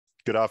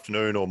Good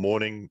afternoon or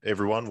morning,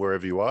 everyone,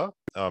 wherever you are.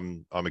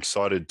 I'm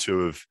excited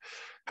to have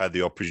had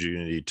the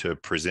opportunity to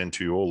present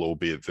to you all,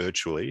 albeit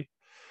virtually.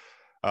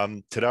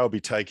 Today, I'll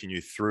be taking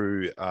you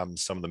through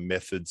some of the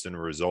methods and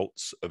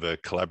results of a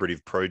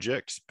collaborative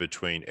project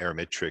between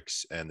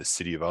Aerometrex and the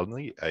City of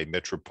Unley, a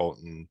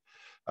metropolitan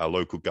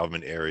local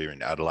government area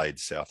in Adelaide,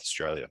 South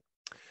Australia.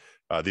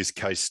 This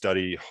case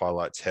study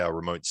highlights how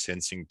remote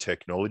sensing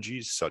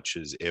technologies such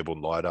as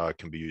airborne LiDAR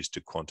can be used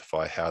to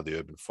quantify how the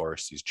urban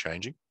forest is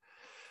changing,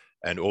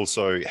 and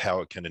also how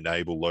it can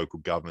enable local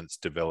governments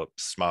to develop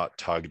smart,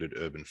 targeted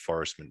urban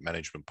forest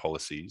management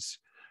policies,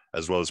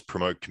 as well as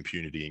promote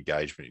community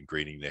engagement in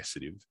greening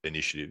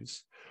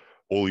initiatives,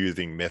 all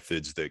using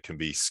methods that can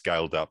be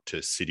scaled up to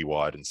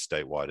citywide and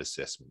statewide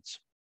assessments.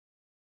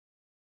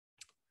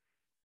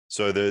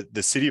 So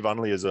the City of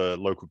Unley is a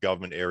local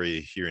government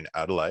area here in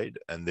Adelaide,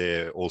 and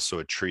they're also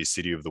a tree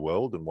city of the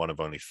world and one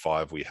of only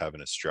 5 we have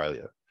in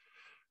Australia.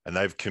 And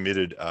they've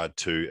committed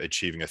to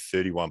achieving a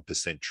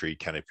 31% tree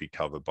canopy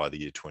cover by the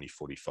year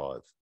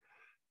 2045.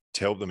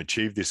 To help them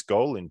achieve this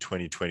goal, in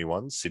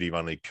 2021, City of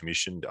Unley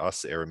commissioned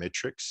us,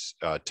 Aerometrex,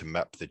 to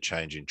map the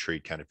change in tree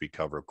canopy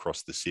cover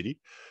across the city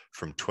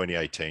from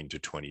 2018 to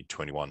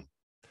 2021.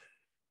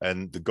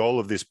 And the goal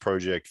of this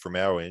project from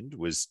our end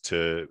was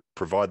to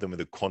provide them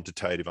with a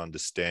quantitative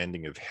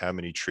understanding of how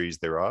many trees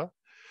there are,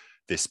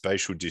 their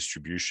spatial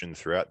distribution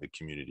throughout the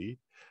community,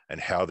 and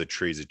how the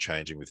trees are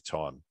changing with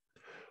time,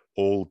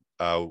 all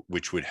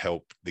which would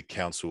help the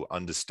council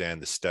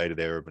understand the state of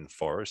their urban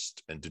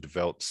forest and to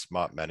develop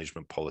smart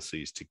management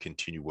policies to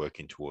continue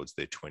working towards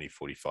their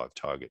 2045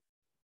 target.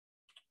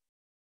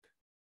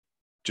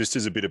 Just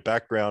as a bit of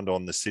background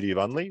on the City of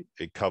Unley,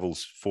 it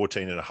covers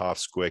 14.5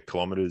 square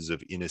kilometres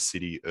of inner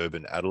city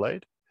urban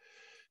Adelaide.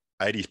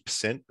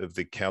 80% of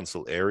the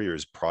council area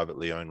is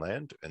privately owned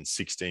land and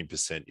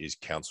 16% is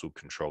council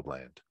controlled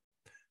land.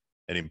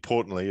 And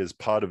importantly, as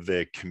part of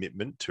their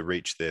commitment to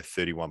reach their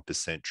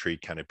 31% tree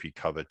canopy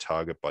cover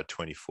target by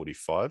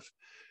 2045,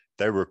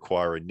 they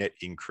require a net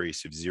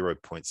increase of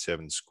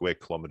 0.7 square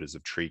kilometres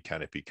of tree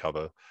canopy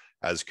cover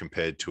as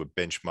compared to a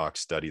benchmark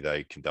study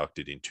they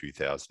conducted in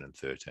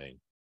 2013.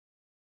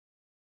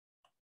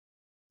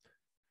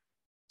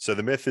 So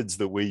the methods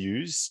that we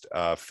used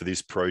for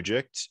this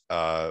project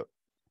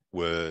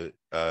were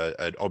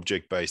an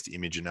object-based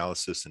image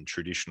analysis and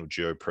traditional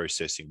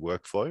geoprocessing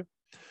workflow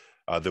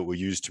that were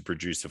used to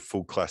produce a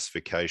full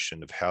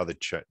classification of how the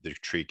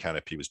tree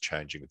canopy was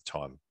changing with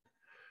time.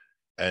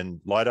 And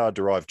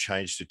LiDAR-derived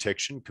change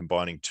detection,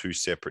 combining 2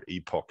 separate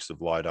epochs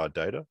of LiDAR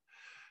data,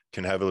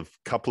 can have a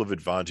couple of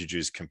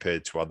advantages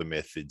compared to other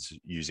methods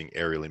using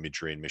aerial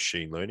imagery and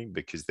machine learning,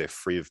 because they're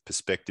free of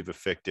perspective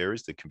effect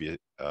errors that can be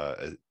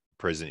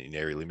present in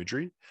aerial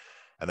imagery,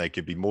 and they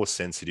can be more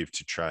sensitive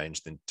to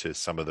change than to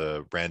some of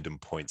the random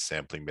point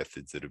sampling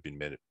methods that have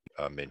been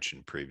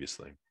mentioned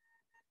previously.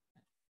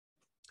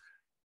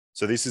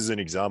 So this is an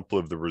example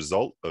of the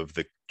result of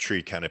the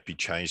tree canopy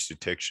change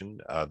detection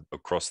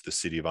across the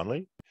City of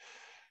Unley,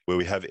 where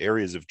we have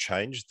areas of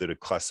change that are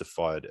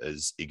classified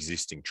as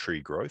existing tree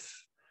growth,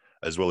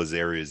 as well as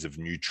areas of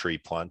new tree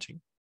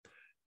planting.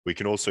 We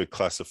can also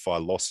classify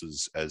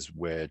losses as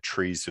where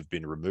trees have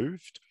been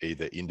removed,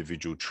 either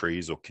individual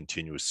trees or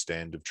continuous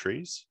stand of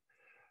trees,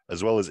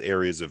 as well as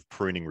areas of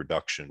pruning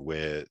reduction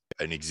where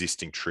an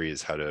existing tree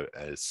has had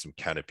some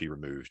canopy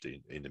removed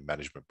in a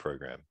management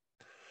program.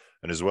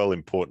 And as well,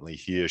 importantly,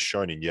 here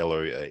shown in yellow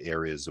are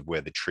areas of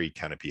where the tree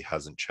canopy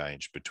hasn't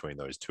changed between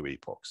those 2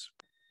 epochs.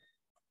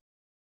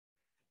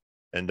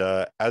 And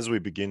as we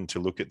begin to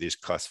look at this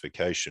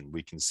classification,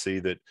 we can see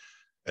that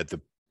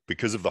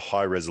because of the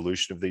high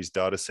resolution of these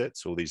data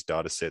sets, all these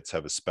data sets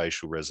have a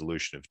spatial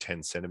resolution of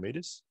 10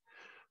 centimeters,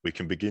 we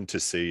can begin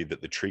to see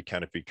that the tree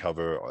canopy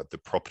cover at the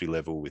property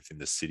level within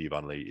the City of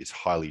Unley is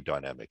highly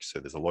dynamic. So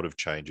there's a lot of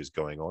changes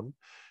going on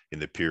in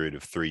the period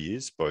of 3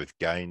 years, both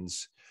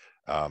gains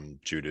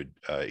due to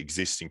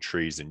existing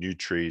trees and new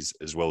trees,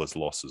 as well as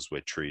losses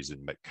where trees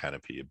and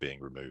canopy are being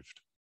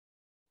removed.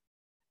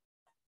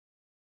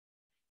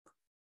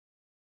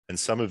 And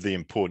some of the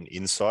important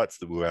insights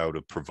that we were able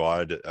to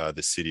provide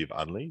the City of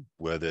Unley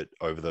were that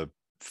over the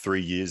 3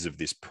 years of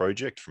this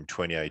project, from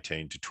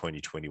 2018 to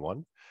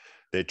 2021,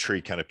 their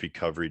tree canopy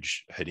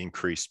coverage had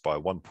increased by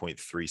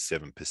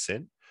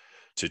 1.37%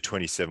 to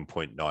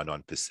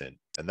 27.99%.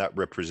 And that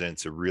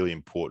represents a really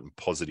important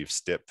positive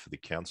step for the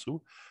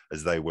council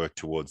as they work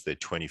towards their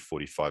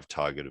 2045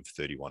 target of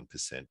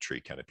 31%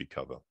 tree canopy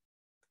cover.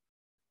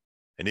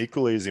 And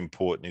equally as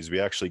important is we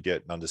actually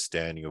get an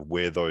understanding of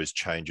where those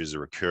changes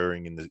are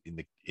occurring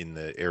in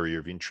the area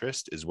of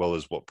interest, as well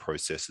as what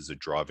processes are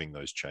driving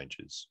those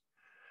changes.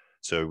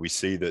 So we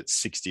see that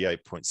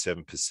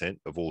 68.7%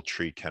 of all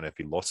tree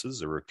canopy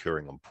losses are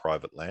occurring on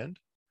private land,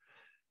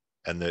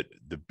 and that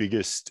the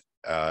biggest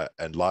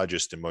and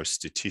largest and most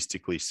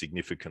statistically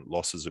significant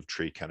losses of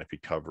tree canopy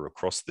cover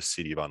across the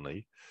City of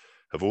Unley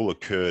have all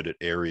occurred at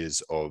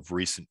areas of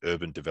recent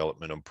urban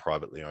development on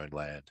privately owned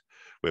land,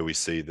 where we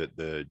see that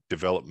the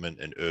development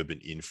and urban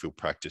infill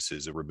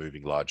practices are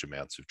removing large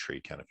amounts of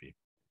tree canopy.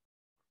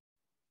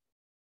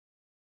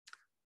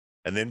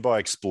 And then by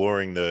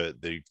exploring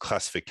the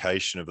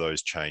classification of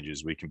those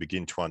changes, we can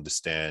begin to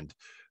understand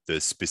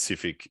the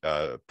specific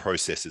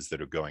processes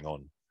that are going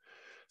on.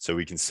 So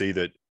we can see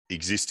that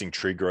existing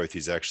tree growth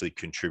is actually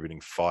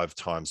contributing 5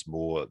 times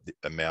more the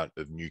amount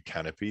of new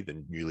canopy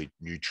than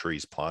new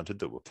trees planted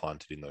that were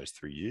planted in those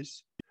 3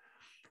 years.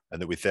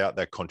 And that without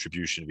that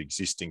contribution of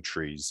existing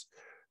trees,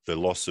 the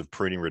loss of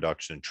pruning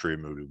reduction and tree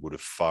removal would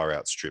have far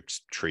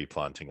outstripped tree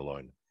planting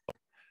alone.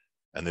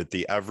 And that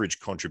the average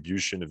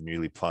contribution of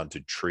newly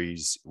planted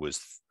trees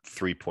was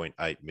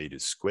 3.8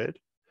 meters squared.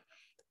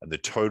 And the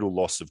total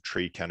loss of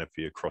tree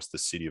canopy across the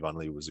city of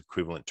Unley was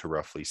equivalent to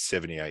roughly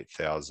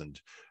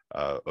 78,000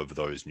 of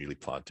those newly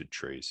planted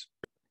trees.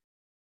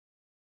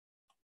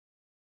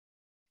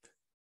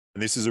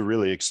 And this is a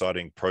really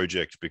exciting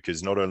project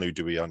because not only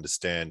do we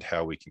understand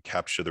how we can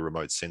capture the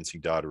remote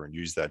sensing data and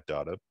use that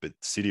data, but the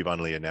City of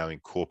Unley are now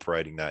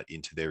incorporating that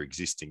into their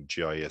existing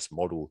GIS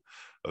model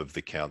of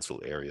the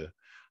council area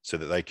so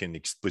that they can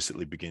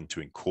explicitly begin to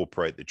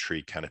incorporate the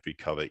tree canopy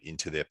cover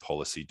into their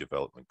policy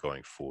development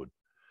going forward.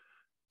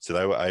 So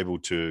they were able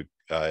to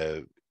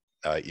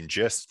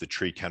ingest the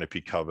tree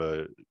canopy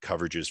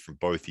coverages from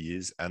both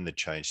years and the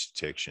change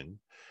detection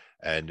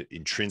and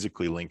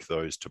intrinsically link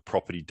those to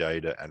property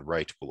data and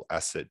rateable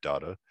asset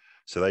data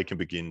so they can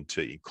begin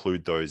to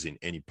include those in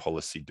any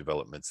policy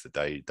developments that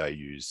they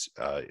use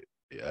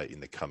in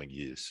the coming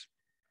years.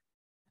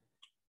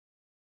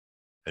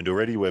 And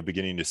already we're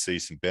beginning to see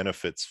some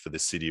benefits for the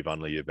City of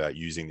Unley about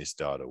using this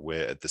data,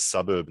 where at the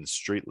suburban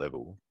street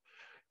level,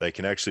 they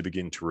can actually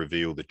begin to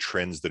reveal the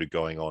trends that are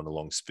going on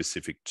along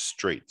specific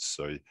streets.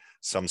 So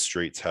some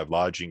streets have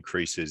large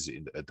increases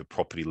at the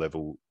property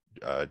level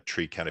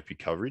tree canopy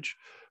coverage,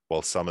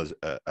 while some are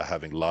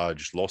having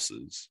large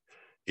losses,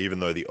 even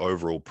though the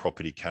overall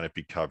property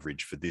canopy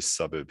coverage for this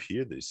suburb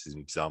here, this is an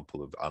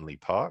example of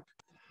Unley Park,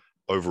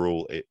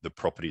 overall the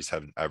properties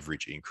have an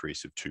average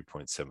increase of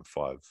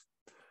 2.75.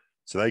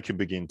 So they can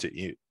begin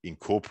to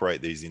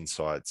incorporate these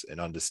insights and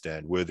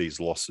understand, were these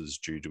losses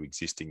due to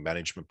existing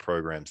management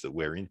programs that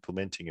we're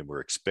implementing and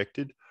were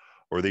expected,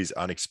 or are these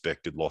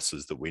unexpected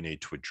losses that we need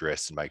to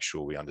address and make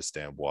sure we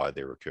understand why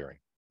they're occurring?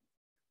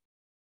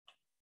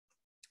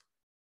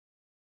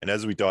 And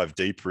as we dive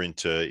deeper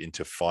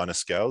into finer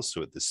scales,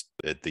 so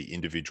at the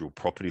individual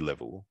property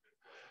level,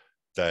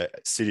 the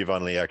City of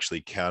Unley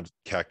actually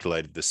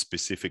calculated the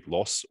specific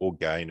loss or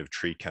gain of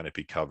tree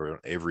canopy cover on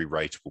every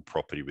rateable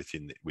property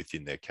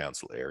within their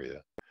council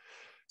area.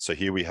 So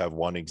here we have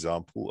one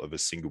example of a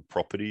single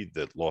property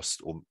that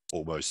lost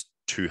almost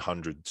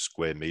 200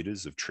 square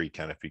meters of tree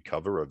canopy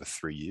cover over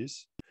 3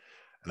 years.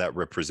 And that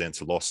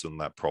represents a loss on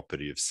that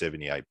property of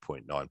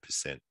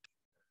 78.9%.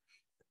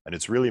 And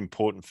it's really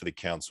important for the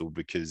council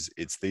because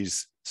it's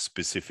these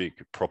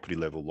specific property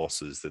level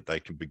losses that they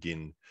can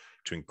begin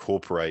to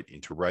incorporate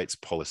into rates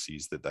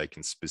policies that they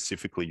can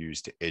specifically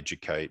use to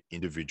educate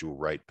individual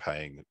rate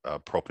paying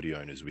property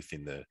owners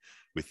within the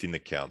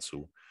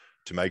council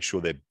to make sure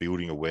they're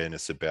building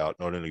awareness about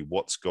not only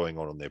what's going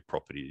on their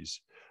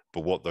properties,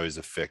 but what those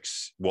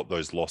effects, what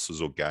those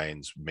losses or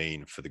gains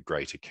mean for the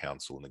greater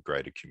council and the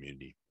greater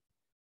community.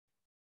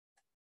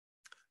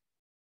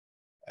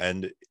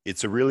 And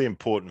it's a really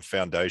important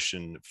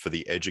foundation for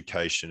the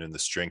education and the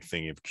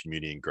strengthening of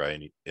community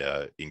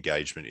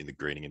engagement in the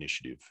greening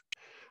initiative.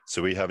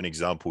 So we have an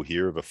example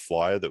here of a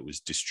flyer that was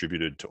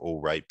distributed to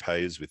all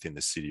ratepayers within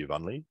the City of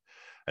Unley,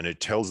 and it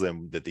tells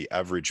them that the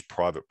average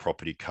private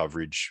property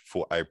coverage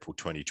for April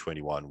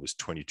 2021 was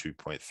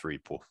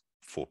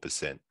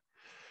 22.34%.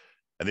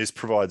 And this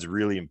provides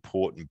really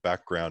important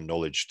background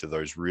knowledge to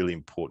those really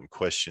important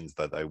questions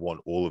that they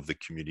want all of the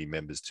community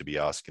members to be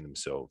asking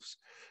themselves,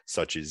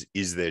 such as,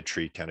 is their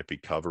tree canopy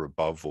cover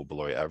above or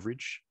below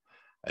average?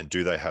 And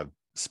do they have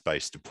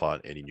space to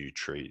plant any new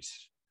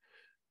trees?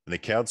 And the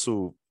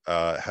council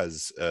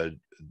has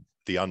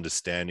the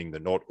understanding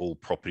that not all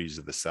properties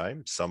are the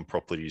same. Some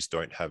properties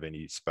don't have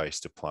any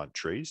space to plant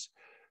trees,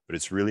 but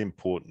it's really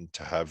important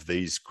to have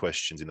these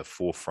questions in the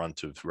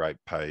forefront of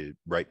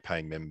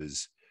rate-paying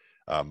members'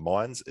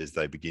 minds as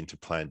they begin to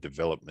plan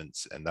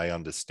developments, and they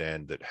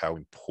understand that how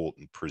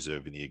important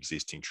preserving the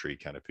existing tree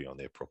canopy on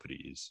their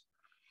property is.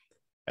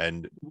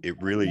 And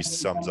it really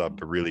sums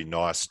up a really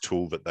nice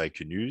tool that they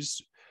can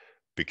use,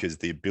 because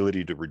the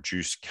ability to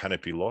reduce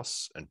canopy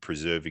loss and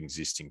preserve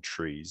existing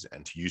trees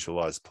and to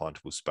utilize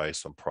plantable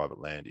space on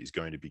private land is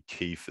going to be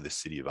key for the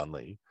City of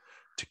Unley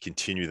to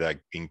continue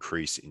that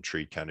increase in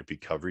tree canopy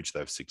coverage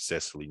they've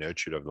successfully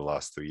nurtured over the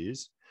last 3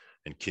 years,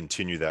 and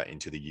continue that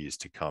into the years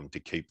to come to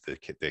keep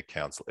their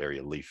council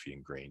area leafy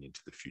and green into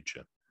the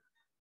future.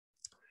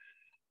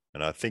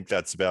 And I think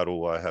that's about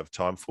all I have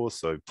time for.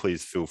 So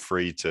please feel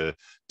free to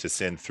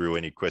send through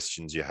any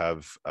questions you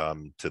have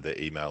to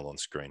the email on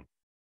screen.